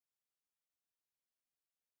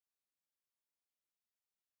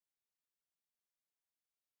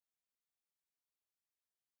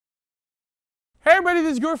Hey everybody,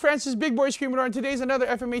 this is Guro Francis, Big Boy Eskrimador, and today's another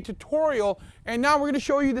FMA tutorial. And now we're going to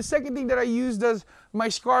show you the second thing that I used as my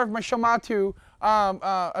scarf, my shamatu,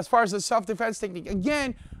 as far as the self-defense technique.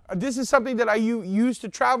 Again, this is something that I use to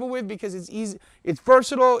travel with because it's easy, it's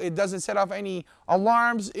versatile, it doesn't set off any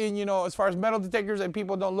alarms in, as far as metal detectors, and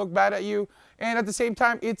people don't look bad at you. And at the same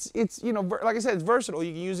time, it's like I said, it's versatile.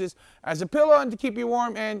 You can use this as a pillow and to keep you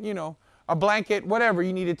warm, and a blanket, whatever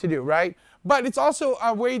you need it to do, right? But it's also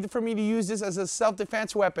a way for me to use this as a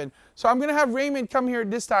self-defense weapon. So I'm gonna have Raymond come here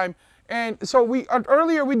this time. And so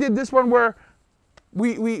earlier we did this one where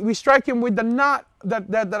we strike him with the knot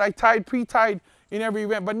that I pre-tied in every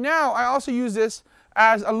event. But now I also use this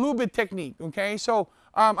as a lubid technique, okay? So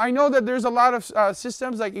I know that there's a lot of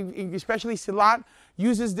systems, like especially Silat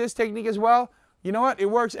uses this technique as well. You know what, it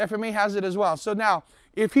works, FMA has it as well. So now,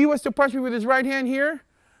 if he was to punch me with his right hand here,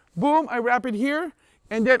 boom, I wrap it here,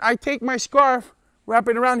 and then I take my scarf, wrap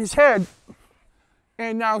it around his head,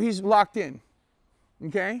 and now he's locked in.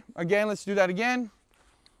 Okay, again, let's do that again.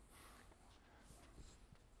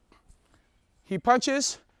 He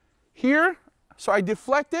punches here, so I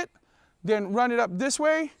deflect it, then run it up this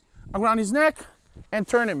way, around his neck, and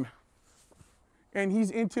turn him. And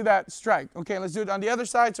he's into that strike. Okay, let's do it on the other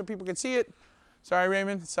side so people can see it. Sorry,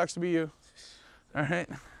 Raymond, it sucks to be you. All right.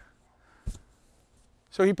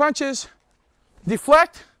 So he punches,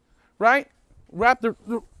 deflect, right? Wrap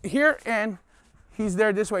here, and he's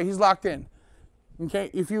there this way. He's locked in. Okay.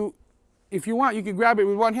 If you want, you can grab it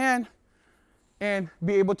with one hand and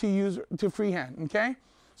be able to use to free hand. Okay.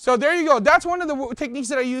 So there you go. That's one of the techniques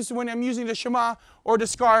that I use when I'm using the shema or the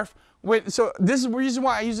scarf. So this is the reason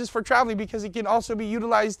why I use this for traveling, because it can also be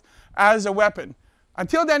utilized as a weapon.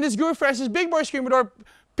 Until then, this is Guro Francis, Big Boy Eskrimador.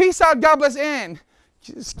 Peace out. God bless, and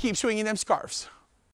just keep swinging them scarves.